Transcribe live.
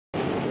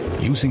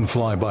Using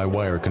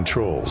fly-by-wire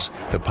controls,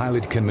 the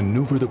pilot can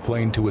maneuver the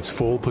plane to its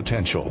full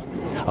potential,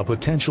 a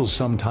potential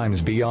sometimes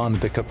beyond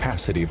the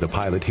capacity of the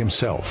pilot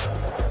himself.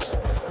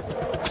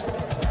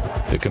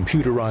 The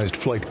computerized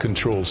flight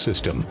control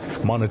system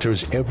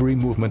monitors every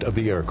movement of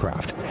the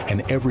aircraft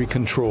and every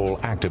control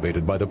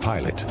activated by the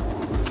pilot.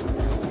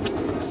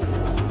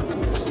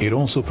 It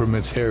also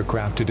permits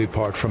aircraft to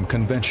depart from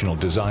conventional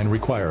design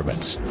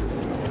requirements.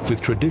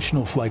 With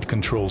traditional flight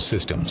control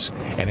systems,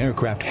 an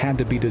aircraft had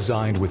to be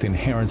designed with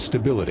inherent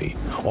stability,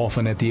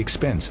 often at the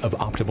expense of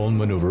optimal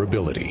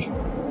maneuverability.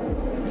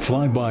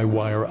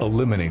 Fly-by-wire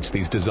eliminates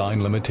these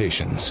design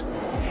limitations.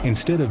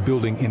 Instead of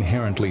building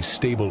inherently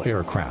stable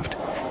aircraft,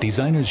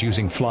 designers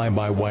using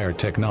fly-by-wire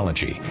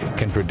technology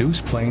can produce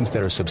planes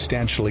that are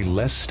substantially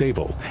less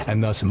stable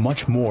and thus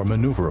much more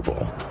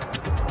maneuverable.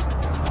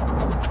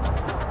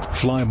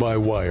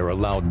 Fly-by-wire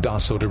allowed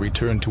Dassault to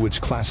return to its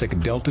classic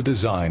Delta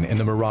design in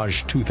the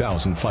Mirage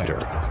 2000 fighter.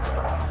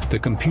 The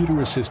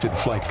computer-assisted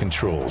flight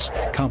controls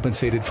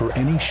compensated for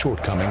any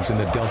shortcomings in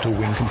the Delta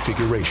wing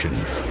configuration.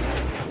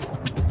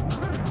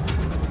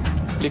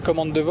 Les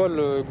commandes de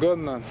vol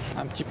gomment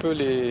un petit peu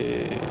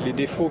les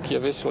défauts qu'il y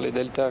avait sur les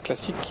Delta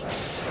classiques.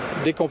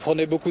 Dès qu'on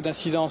prenait beaucoup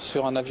d'incidences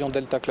sur un avion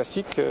Delta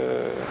classique,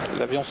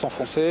 l'avion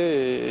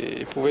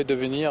s'enfonçait et pouvait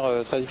devenir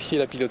très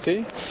difficile à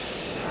piloter.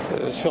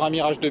 Sur un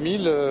Mirage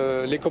 2000,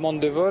 les commandes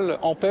de vol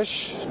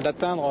empêchent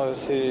d'atteindre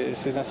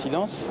ces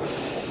incidences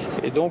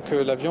et donc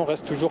l'avion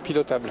reste toujours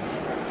pilotable.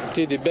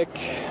 Des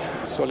becs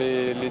sur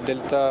les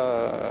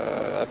Delta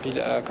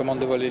à commande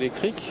de vol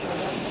électrique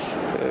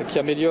qui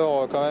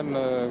améliorent quand même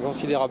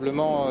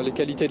considérablement les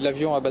qualités de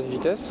l'avion à basse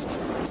vitesse.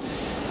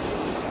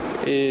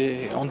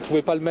 Et on ne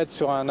pouvait pas le mettre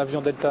sur un avion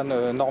Delta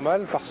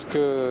normal parce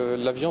que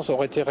l'avion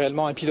aurait été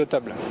réellement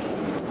impilotable.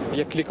 Il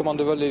n'y a que les commandes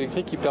de vol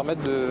électriques qui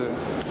permettent de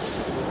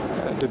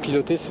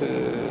piloter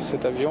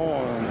cet avion.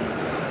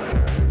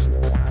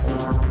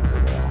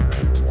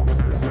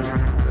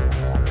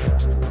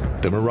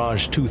 The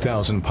Mirage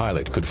 2000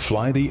 pilot could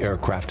fly the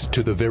aircraft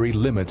to the very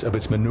limits of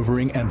its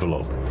maneuvering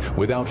envelope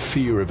without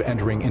fear of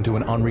entering into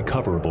an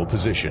unrecoverable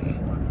position.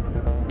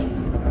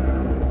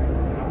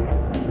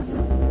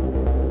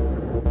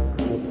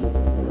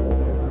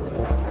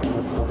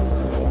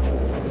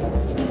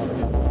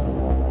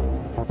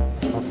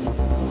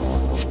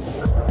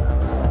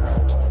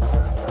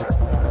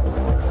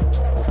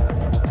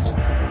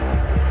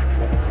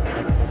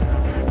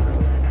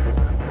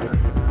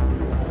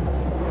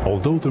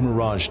 Although the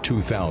Mirage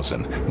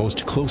 2000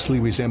 most closely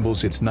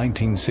resembles its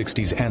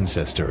 1960s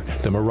ancestor,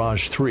 the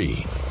Mirage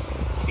 3,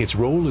 its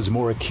role is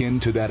more akin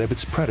to that of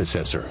its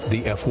predecessor,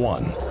 the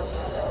F-1.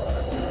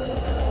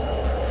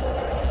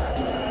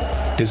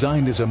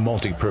 Designed as a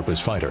multi-purpose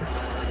fighter,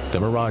 the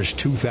Mirage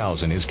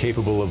 2000 is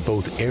capable of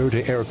both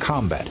air-to-air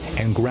combat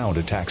and ground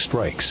attack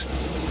strikes.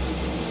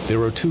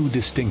 There are two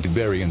distinct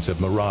variants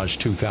of Mirage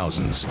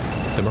 2000s.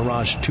 The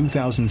Mirage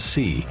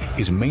 2000C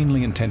is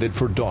mainly intended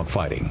for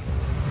dogfighting.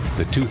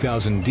 The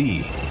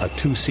 2000D, a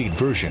two-seat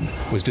version,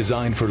 was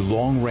designed for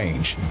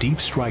long-range,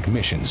 deep-strike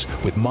missions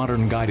with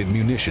modern guided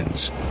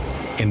munitions.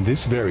 In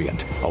this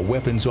variant, a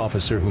weapons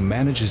officer who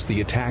manages the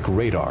attack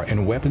radar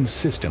and weapons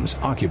systems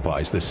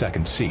occupies the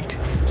second seat.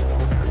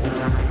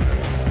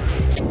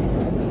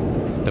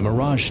 The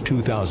Mirage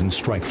 2000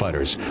 strike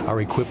fighters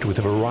are equipped with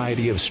a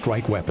variety of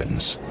strike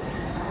weapons.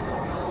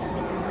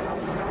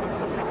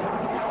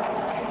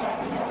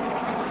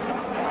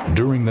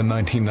 During the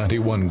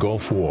 1991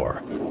 Gulf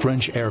War,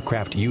 French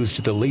aircraft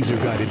used the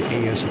laser-guided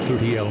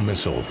AS-30L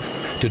missile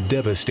to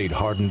devastate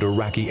hardened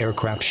Iraqi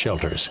aircraft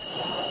shelters,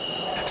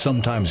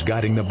 sometimes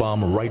guiding the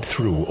bomb right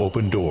through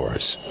open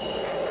doors.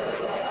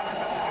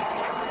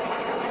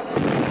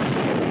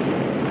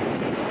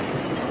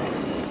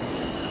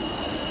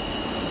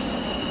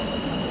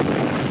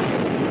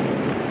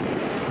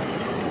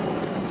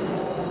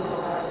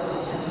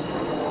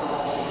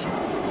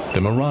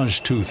 The Mirage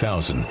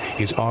 2000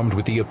 is armed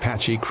with the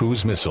Apache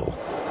cruise missile.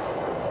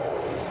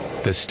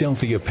 The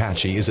stealthy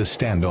Apache is a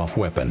standoff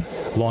weapon,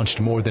 launched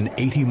more than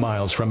 80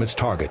 miles from its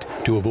target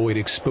to avoid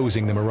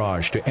exposing the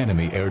Mirage to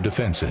enemy air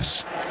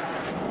defenses.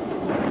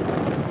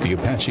 The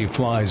Apache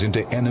flies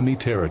into enemy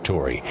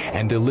territory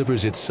and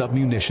delivers its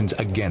submunitions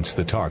against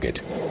the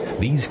target.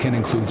 These can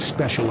include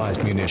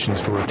specialized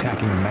munitions for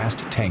attacking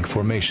massed tank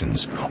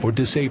formations or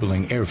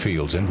disabling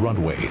airfields and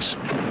runways.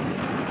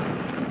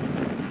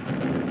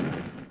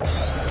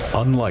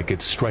 Unlike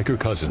its striker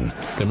cousin,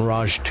 the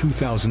Mirage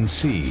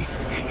 2000C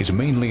is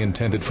mainly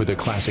intended for the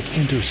classic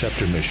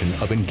interceptor mission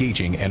of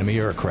engaging enemy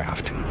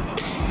aircraft.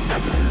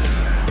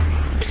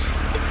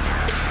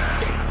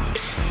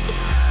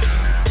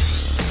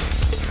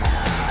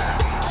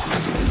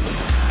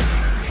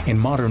 In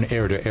modern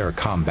air-to-air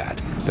combat,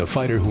 the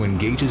fighter who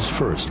engages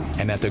first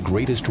and at the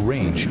greatest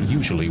range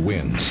usually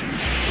wins.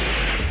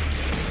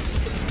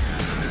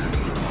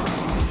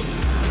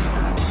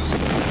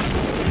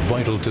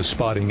 Vital to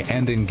spotting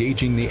and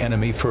engaging the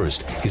enemy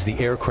first is the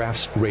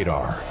aircraft's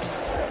radar.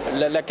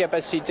 La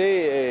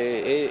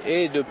capacité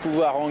est de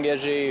pouvoir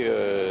engager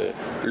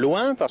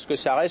loin, parce que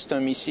ça reste un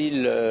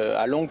missile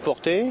à longue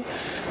portée,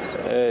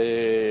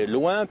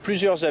 loin,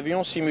 plusieurs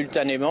avions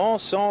simultanément,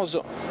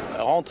 sans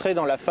rentrer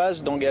dans la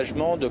phase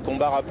d'engagement de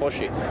combat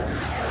rapproché.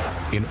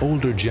 In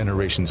older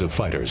generations of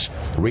fighters,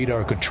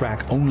 radar could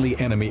track only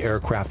enemy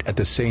aircraft at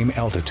the same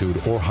altitude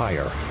or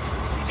higher.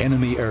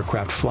 Enemy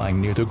aircraft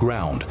flying near the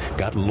ground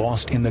got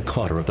lost in the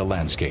clutter of the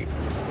landscape.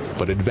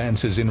 But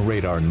advances in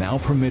radar now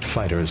permit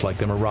fighters like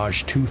the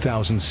Mirage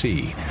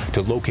 2000C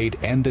to locate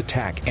and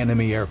attack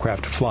enemy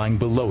aircraft flying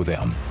below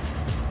them.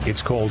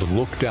 It's called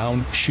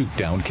look-down,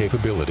 shoot-down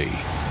capability.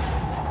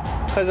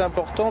 Très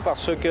important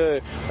parce que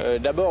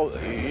d'abord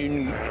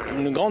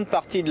une grande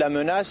partie de la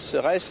menace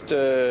reste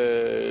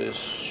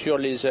sur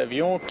les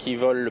avions qui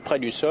volent près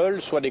du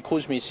sol, soit des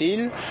cruise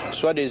missiles,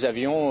 soit des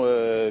avions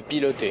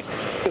pilotés.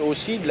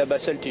 Aussi de la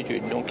basse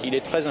altitude. Donc il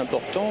est très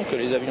important que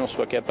les avions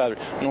soient capables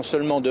non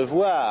seulement de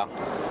voir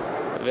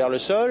vers le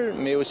sol,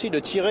 mais aussi de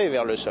tirer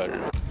vers le sol.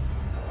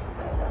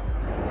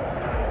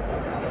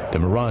 The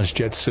Mirage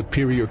jet's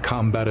superior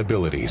combat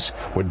abilities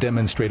were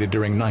demonstrated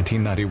during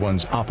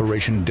 1991's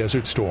Operation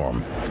Desert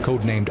Storm,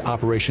 codenamed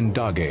Operation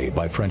Daguet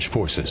by French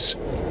forces.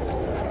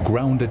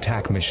 Ground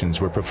attack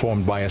missions were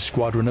performed by a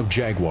squadron of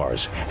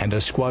Jaguars and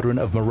a squadron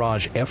of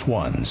Mirage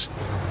F-1s.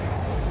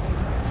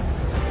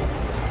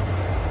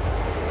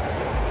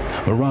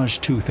 Mirage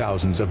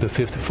 2000s of the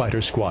 5th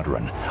Fighter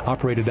Squadron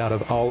operated out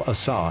of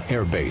Al-Assa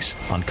Air Base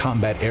on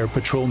combat air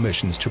patrol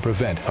missions to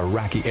prevent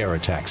Iraqi air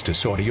attacks to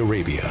Saudi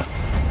Arabia.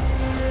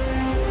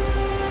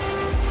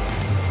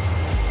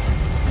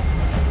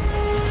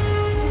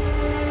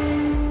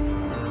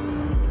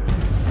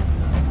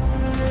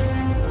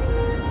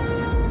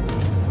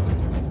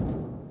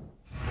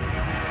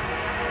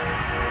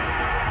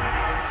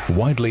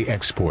 Widely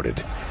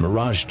exported,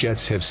 Mirage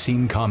jets have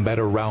seen combat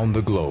around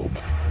the globe.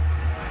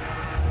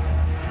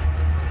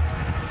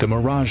 The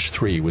Mirage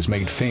 3 was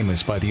made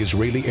famous by the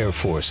Israeli Air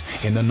Force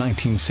in the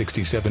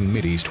 1967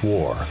 Mideast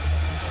War.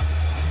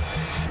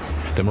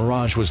 The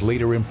Mirage was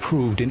later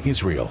improved in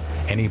Israel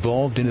and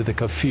evolved into the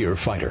Kfir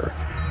fighter.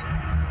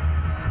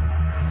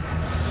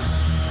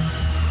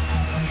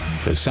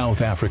 The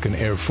South African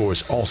Air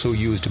Force also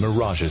used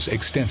Mirages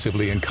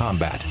extensively in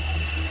combat,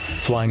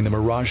 flying the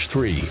Mirage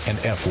 3 and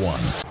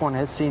F-1. One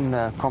has seen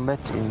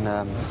combat in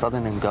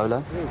southern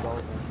Angola,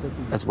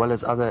 as well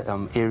as other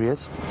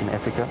areas in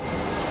Africa.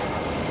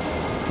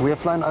 We have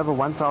flown over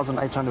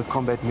 1,800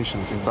 combat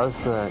missions in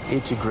both the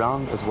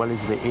air-to-ground as well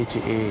as the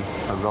air-to-air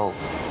role.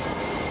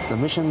 The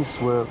missions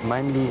were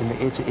mainly in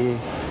the air-to-air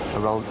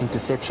role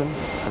interception,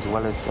 as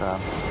well as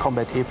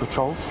combat air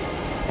patrols,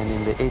 and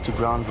in the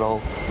air-to-ground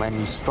role,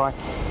 mainly strike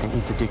and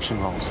interdiction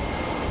roles.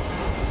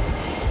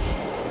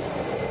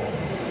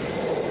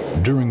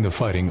 During the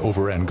fighting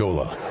over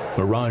Angola,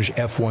 Mirage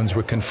F-1s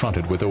were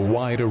confronted with a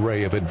wide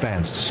array of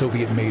advanced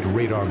Soviet-made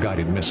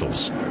radar-guided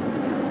missiles.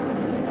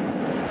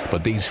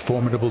 But these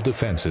formidable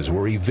defenses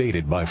were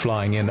evaded by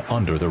flying in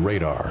under the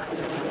radar.